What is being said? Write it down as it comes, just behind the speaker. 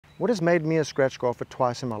What has made me a scratch golfer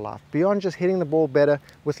twice in my life? Beyond just hitting the ball better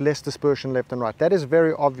with less dispersion left and right. That is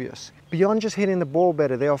very obvious. Beyond just hitting the ball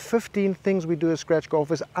better, there are 15 things we do as scratch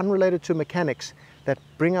golfers unrelated to mechanics that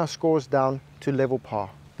bring our scores down to level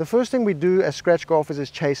par. The first thing we do as scratch golfers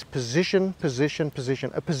is chase position, position,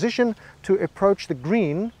 position. A position to approach the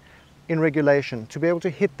green in regulation, to be able to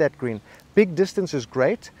hit that green. Big distance is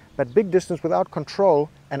great, but big distance without control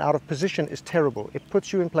and out of position is terrible. It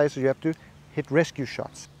puts you in places you have to hit rescue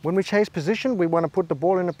shots. When we chase position, we want to put the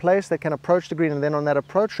ball in a place that can approach the green, and then on that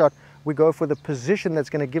approach shot, we go for the position that's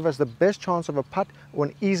going to give us the best chance of a putt or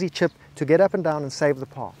an easy chip to get up and down and save the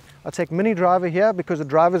par. I'll take mini driver here because the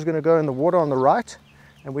driver is going to go in the water on the right,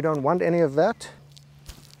 and we don't want any of that.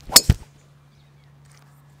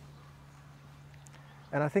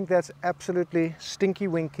 And I think that's absolutely stinky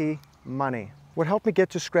winky money. What helped me get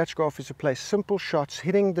to scratch golf is to play simple shots.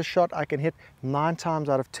 Hitting the shot I can hit 9 times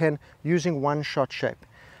out of 10 using one shot shape.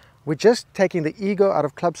 We're just taking the ego out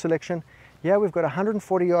of club selection. Yeah, we've got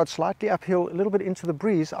 140 yards slightly uphill, a little bit into the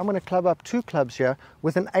breeze. I'm going to club up 2 clubs here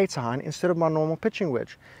with an 8-iron instead of my normal pitching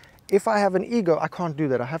wedge. If I have an ego, I can't do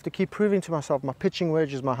that. I have to keep proving to myself my pitching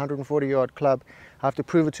wedge is my 140 yard club. I have to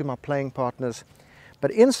prove it to my playing partners.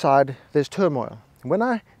 But inside, there's turmoil. When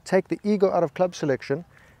I take the ego out of club selection,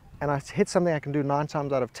 and I hit something I can do 9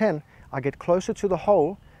 times out of 10, I get closer to the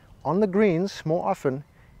hole on the greens more often,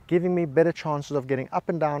 giving me better chances of getting up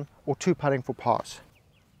and down or 2-putting for pars.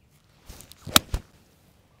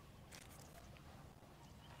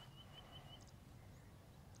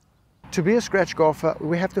 To be a scratch golfer,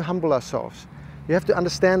 we have to humble ourselves. You have to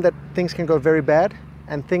understand that things can go very bad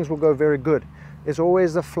and things will go very good. There's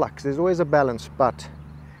always a flux, there's always a balance, but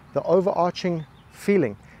the overarching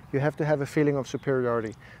feeling, you have to have a feeling of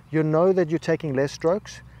superiority. You know that you're taking less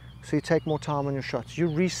strokes, so you take more time on your shots. You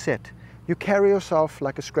reset. You carry yourself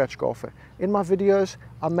like a scratch golfer. In my videos,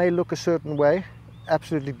 I may look a certain way,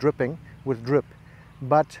 absolutely dripping with drip.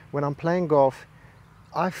 But when I'm playing golf,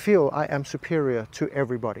 I feel I am superior to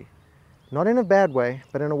everybody. Not in a bad way,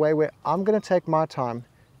 but in a way where I'm going to take my time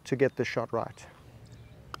to get this shot right.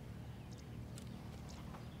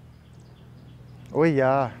 Oh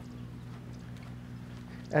yeah.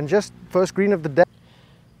 And just first green of the day.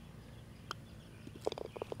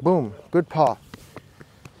 Boom, good par.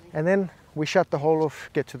 And then we shut the hole off,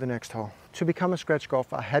 get to the next hole. To become a scratch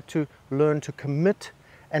golfer, I had to learn to commit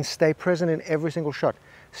and stay present in every single shot.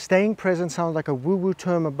 Staying present sounds like a woo-woo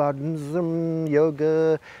term about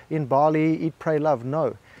yoga in Bali, eat, pray, love.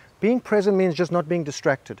 No. Being present means just not being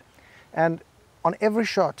distracted. And on every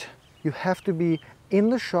shot, you have to be in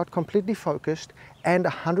the shot completely focused and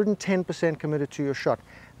 110% committed to your shot.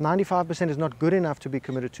 95% is not good enough to be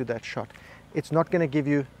committed to that shot. It's not going to give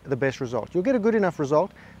you the best result. You'll get a good enough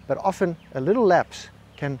result, but often a little lapse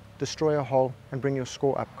can destroy a hole and bring your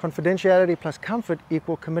score up. Confidentiality plus comfort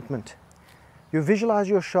equal commitment. You visualize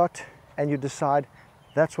your shot and you decide,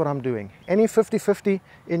 that's what I'm doing. Any 50-50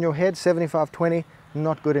 in your head, 75-20,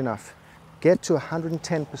 not good enough. Get to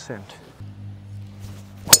 110%.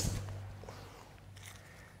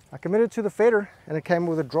 I committed to the fader and it came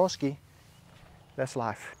with a drawski. That's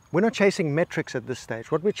life. We're not chasing metrics at this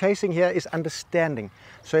stage. What we're chasing here is understanding.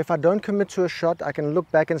 So if I don't commit to a shot, I can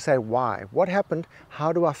look back and say, why? What happened?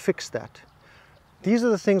 How do I fix that? These are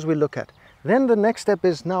the things we look at. Then the next step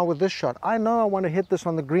is now with this shot. I know I want to hit this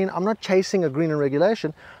on the green. I'm not chasing a green in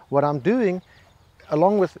regulation. What I'm doing,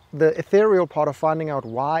 along with the ethereal part of finding out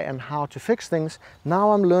why and how to fix things,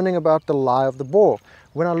 now I'm learning about the lie of the ball.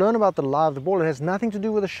 When I learn about the lie of the ball, it has nothing to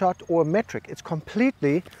do with a shot or a metric. It's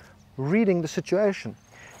completely reading the situation.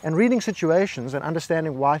 And reading situations and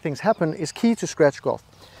understanding why things happen is key to scratch golf.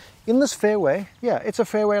 In this fairway, yeah, it's a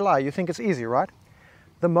fairway lie. You think it's easy, right?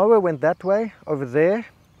 The mower went that way over there,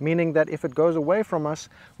 meaning that if it goes away from us,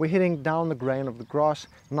 we're hitting down the grain of the grass,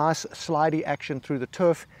 nice slidey action through the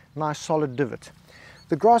turf, nice solid divot.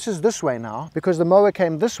 The grass is this way now because the mower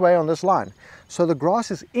came this way on this line. So the grass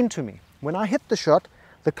is into me. When I hit the shot,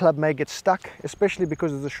 the club may get stuck, especially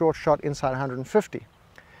because it's a short shot inside 150.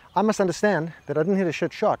 I must understand that I didn't hit a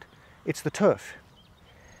shit shot. It's the turf.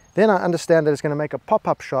 Then I understand that it's going to make a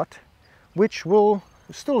pop-up shot, which will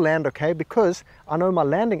still land okay because I know my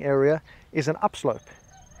landing area is an upslope.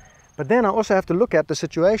 But then I also have to look at the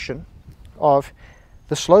situation of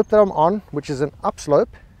the slope that I'm on, which is an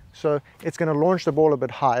upslope. So it's going to launch the ball a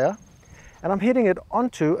bit higher. And I'm hitting it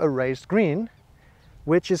onto a raised green,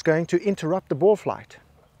 which is going to interrupt the ball flight.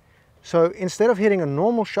 So instead of hitting a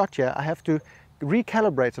normal shot here, I have to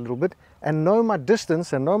recalibrate a little bit and know my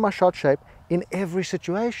distance and know my shot shape in every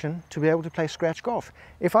situation to be able to play scratch golf.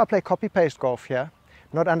 If I play copy-paste golf here,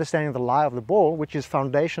 not understanding the lie of the ball, which is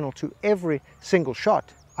foundational to every single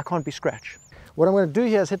shot, I can't be scratch. What I'm going to do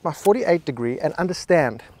here is hit my 48 degree and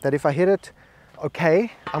understand that if I hit it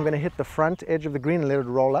okay, I'm going to hit the front edge of the green and let it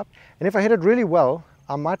roll up. And if I hit it really well,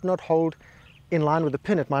 I might not hold in line with the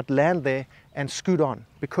pin. It might land there and scoot on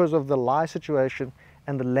because of the lie situation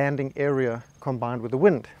and the landing area combined with the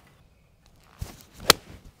wind.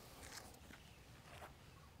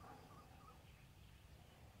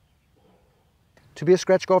 To be a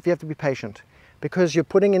scratch golfer, you have to be patient because you're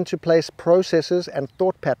putting into place processes and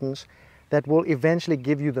thought patterns that will eventually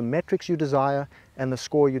give you the metrics you desire and the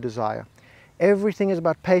score you desire. Everything is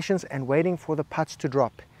about patience and waiting for the putts to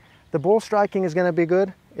drop. The ball striking is going to be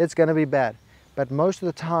good, it's going to be bad, but most of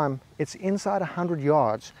the time it's inside 100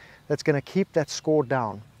 yards that's going to keep that score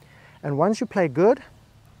down. And once you play good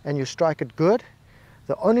and you strike it good,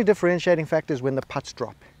 the only differentiating factor is when the putts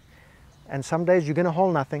drop. And some days you're going to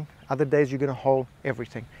hole nothing, other days you're going to hole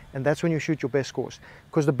everything. And that's when you shoot your best scores.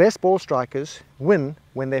 Because the best ball strikers win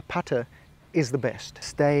when their putter is the best.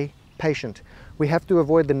 Stay patient. We have to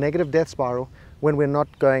avoid the negative death spiral when we're not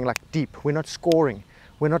going like deep. We're not scoring.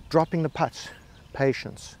 We're not dropping the putts.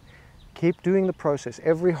 Patience. Keep doing the process.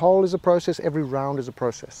 Every hole is a process. Every round is a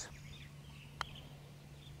process.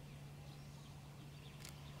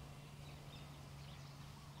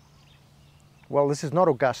 Well, this is not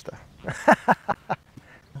Augusta.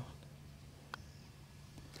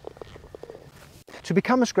 To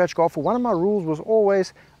become a scratch golfer, one of my rules was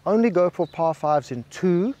always only go for par 5s in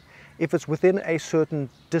 2 if it's within a certain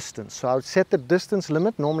distance. So I would set the distance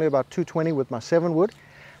limit, normally about 220 with my 7-wood.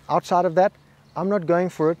 Outside of that, I'm not going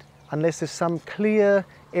for it unless there's some clear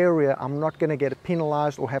area I'm not going to get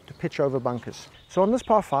penalized or have to pitch over bunkers. So on this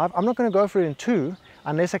par 5, I'm not going to go for it in 2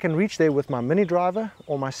 unless I can reach there with my mini driver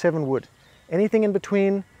or my 7-wood. Anything in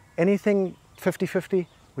between, anything 50-50,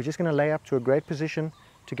 we're just going to lay up to a great position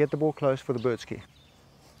to get the ball close for the bird ski.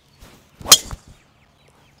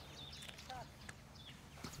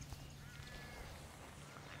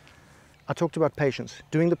 I talked about patience,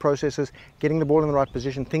 doing the processes, getting the ball in the right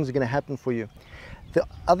position, things are going to happen for you. The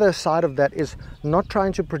other side of that is not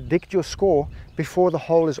trying to predict your score before the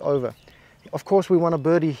hole is over. Of course, we want a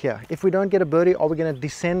birdie here. If we don't get a birdie, are we going to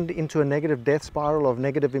descend into a negative death spiral of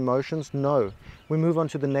negative emotions? No. We move on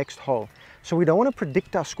to the next hole. So we don't want to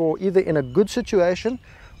predict our score either in a good situation,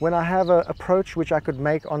 when I have an approach which I could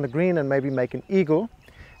make on the green and maybe make an eagle.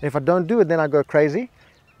 And if I don't do it, then I go crazy.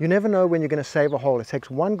 You never know when you're going to save a hole. It takes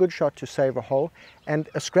one good shot to save a hole. And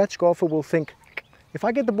a scratch golfer will think, if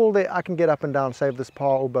I get the ball there, I can get up and down, save this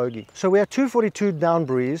par or bogey. So we are 242 down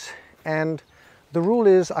breeze, and the rule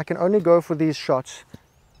is I can only go for these shots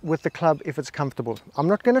with the club if it's comfortable. I'm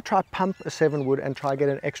not going to try pump a 7-wood and try get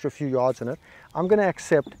an extra few yards in it. I'm going to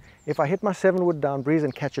accept if I hit my 7-wood down breeze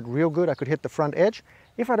and catch it real good, I could hit the front edge.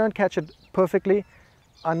 If I don't catch it perfectly,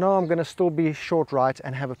 I know I'm going to still be short right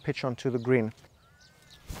and have a pitch onto the green.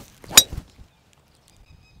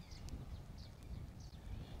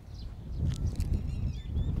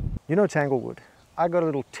 You know Tanglewood. I got a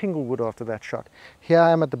little tinglewood after that shot. Here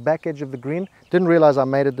I am at the back edge of the green. Didn't realize I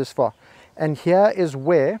made it this far. And here is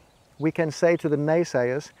where we can say to the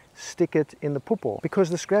naysayers, stick it in the poo-poo. Because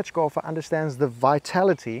the scratch golfer understands the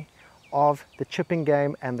vitality of the chipping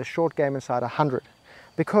game and the short game inside 100.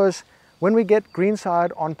 Because when we get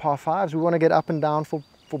greenside on par 5s, we want to get up and down for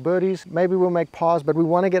birdies. Maybe we'll make pars, but we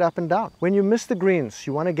want to get up and down. When you miss the greens,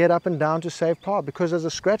 you want to get up and down to save par, because as a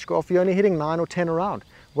scratch golfer, you're only hitting 9 or 10 around.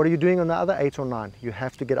 What are you doing on the other 8 or 9? You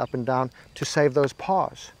have to get up and down to save those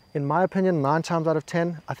pars. In my opinion, 9 times out of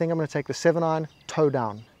 10, I think I'm going to take the 7-iron toe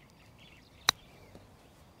down.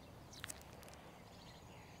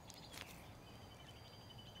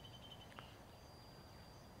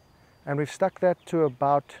 And we've stuck that to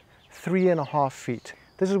about 3.5 feet.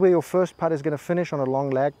 This is where your first putt is going to finish on a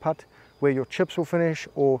long lag putt, where your chips will finish,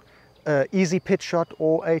 or an easy pitch shot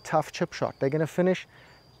or a tough chip shot. They're going to finish,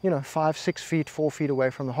 5, 6 feet, 4 feet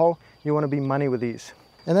away from the hole. You want to be money with these.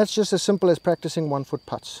 And that's just as simple as practicing 1-foot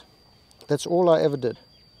putts. That's all I ever did.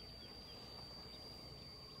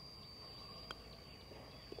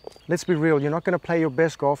 Let's be real, you're not going to play your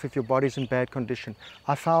best golf if your body's in bad condition.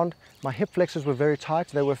 I found my hip flexors were very tight,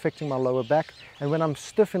 they were affecting my lower back, and when I'm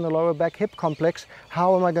stiff in the lower back hip complex,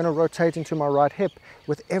 how am I going to rotate into my right hip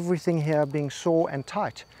with everything here being sore and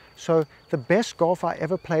tight? So the best golf I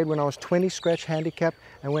ever played when I was 20 scratch handicap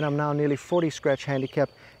and when I'm now nearly 40 scratch handicap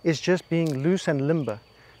is just being loose and limber.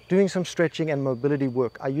 doing some stretching and mobility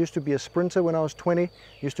work. I used to be a sprinter when I was 20,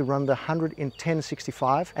 used to run the 100 in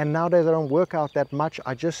 10:65, and nowadays I don't work out that much.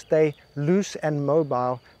 I just stay loose and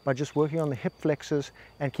mobile by just working on the hip flexors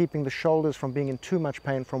and keeping the shoulders from being in too much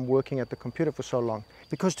pain from working at the computer for so long.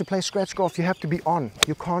 Because to play scratch golf, you have to be on.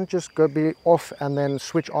 You can't just go be off and then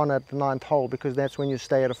switch on at the 9th hole, because that's when you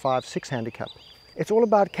stay at a 5-6 handicap. It's all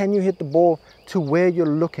about, can you hit the ball to where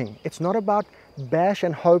you're looking? It's not about bash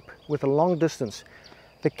and hope with a long distance.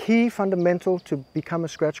 The key fundamental to become a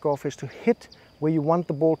scratch golfer is to hit where you want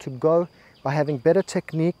the ball to go by having better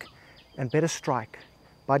technique and better strike.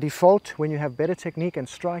 By default, when you have better technique and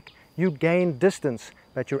strike, you gain distance,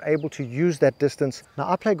 but you're able to use that distance.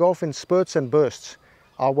 Now, I play golf in spurts and bursts.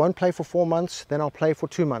 I won't play for 4 months, then I'll play for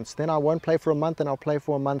 2 months. Then I won't play for a month, and I'll play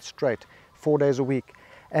for a month straight, 4 days a week.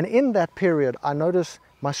 And in that period, I notice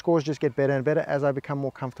my scores just get better and better as I become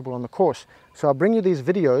more comfortable on the course. So I bring you these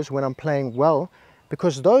videos when I'm playing well,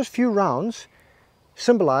 because those few rounds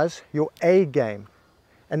symbolize your A game.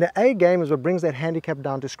 And the A game is what brings that handicap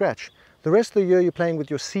down to scratch. The rest of the year you're playing with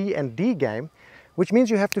your C and D game, which means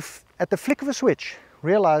you have to, at the flick of a switch,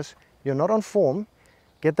 realize you're not on form,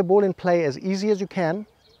 get the ball in play as easy as you can,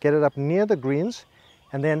 get it up near the greens,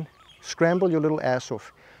 and then scramble your little ass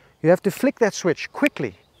off. You have to flick that switch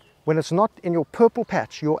quickly when it's not in your purple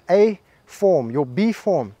patch, your A form, your B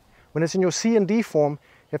form. When it's in your C and D form,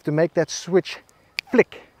 you have to make that switch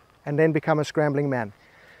flick and then become a scrambling man.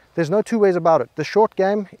 There's no two ways about it. The short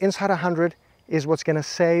game, inside 100, is what's going to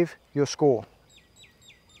save your score.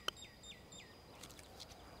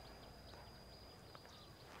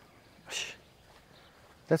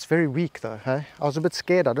 That's very weak though, hey? I was a bit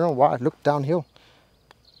scared. I don't know why. I looked downhill.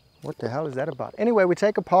 What the hell is that about? Anyway, we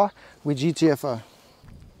take a par, we GTFO.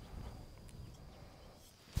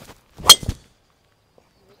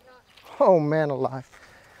 Oh man alive.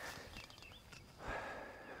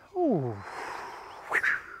 Ooh.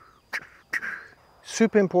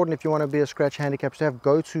 Super important if you want to be a scratch handicap to have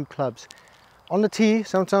go-to clubs. On the tee,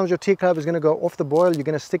 sometimes your tee club is going to go off the boil, you're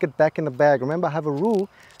going to stick it back in the bag. Remember, I have a rule,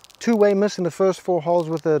 two-way miss in the first 4 holes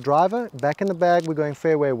with the driver, back in the bag, we're going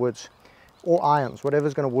fairway woods or irons,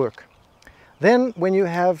 whatever's going to work. Then when you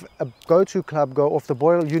have a go-to club go off the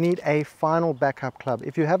boil, you need a final backup club.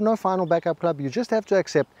 If you have no final backup club, you just have to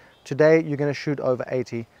accept today you're going to shoot over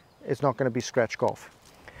 80. It's not going to be scratch golf.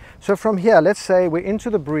 So from here, let's say we're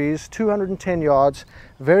into the breeze, 210 yards,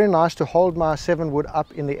 very nice to hold my 7-wood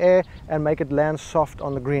up in the air and make it land soft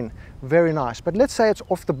on the green. Very nice. But let's say it's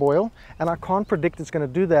off the boil and I can't predict it's going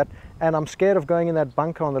to do that, and I'm scared of going in that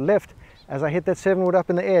bunker on the left. As I hit that 7-wood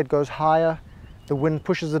up in the air, it goes higher, the wind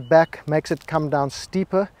pushes it back, makes it come down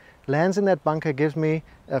steeper, lands in that bunker, gives me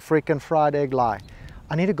a freaking fried egg lie.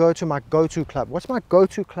 I need to go to my go-to club. What's my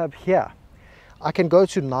go-to club here? I can go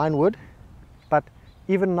to 9-wood, but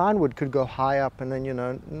even 9-wood could go high up and then, you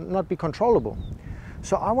know, not be controllable.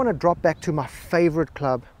 So I want to drop back to my favorite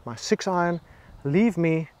club, my 6-iron, leave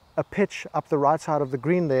me a pitch up the right side of the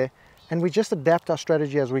green there, and we just adapt our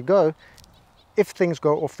strategy as we go if things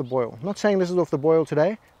go off the boil. I'm not saying this is off the boil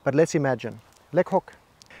today, but let's imagine. Leg hook.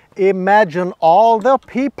 Imagine all the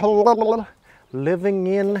people living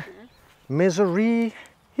in misery.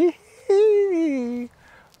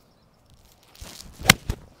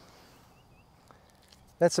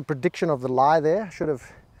 That's a prediction of the lie there. I should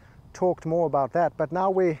have talked more about that. But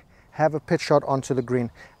now we have a pitch shot onto the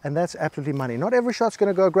green, and that's absolutely money. Not every shot's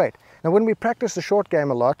going to go great. Now, when we practice the short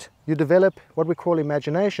game a lot, you develop what we call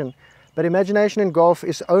imagination. But imagination in golf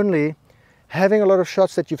is only having a lot of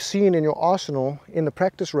shots that you've seen in your arsenal in the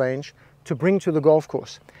practice range to bring to the golf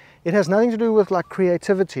course. It has nothing to do with like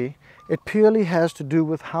creativity. It purely has to do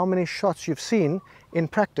with how many shots you've seen in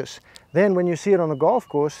practice. Then when you see it on the golf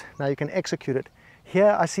course, now you can execute it.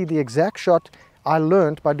 Here I see the exact shot I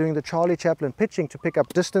learned by doing the Charlie Chaplin pitching to pick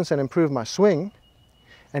up distance and improve my swing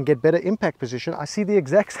and get better impact position. I see the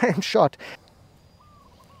exact same shot.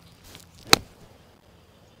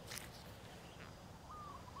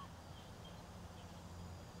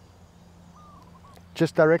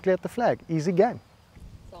 Just directly at the flag. Easy game.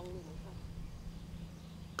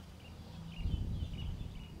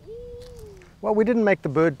 Well, we didn't make the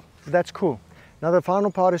bird. That's cool. Now the final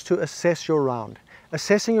part is to assess your round.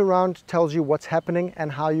 Assessing your round tells you what's happening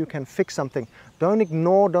and how you can fix something. Don't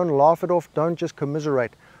ignore, don't laugh it off, don't just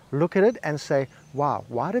commiserate. Look at it and say, wow,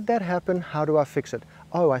 why did that happen? How do I fix it?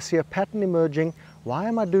 Oh, I see a pattern emerging. Why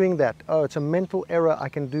am I doing that? Oh, it's a mental error. I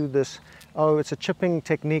can do this. Oh, it's a chipping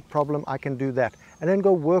technique problem. I can do that. And then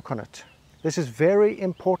go work on it. This is very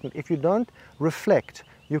important. If you don't reflect,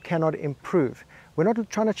 you cannot improve. We're not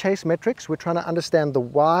trying to chase metrics. We're trying to understand the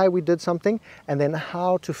why we did something and then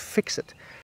how to fix it.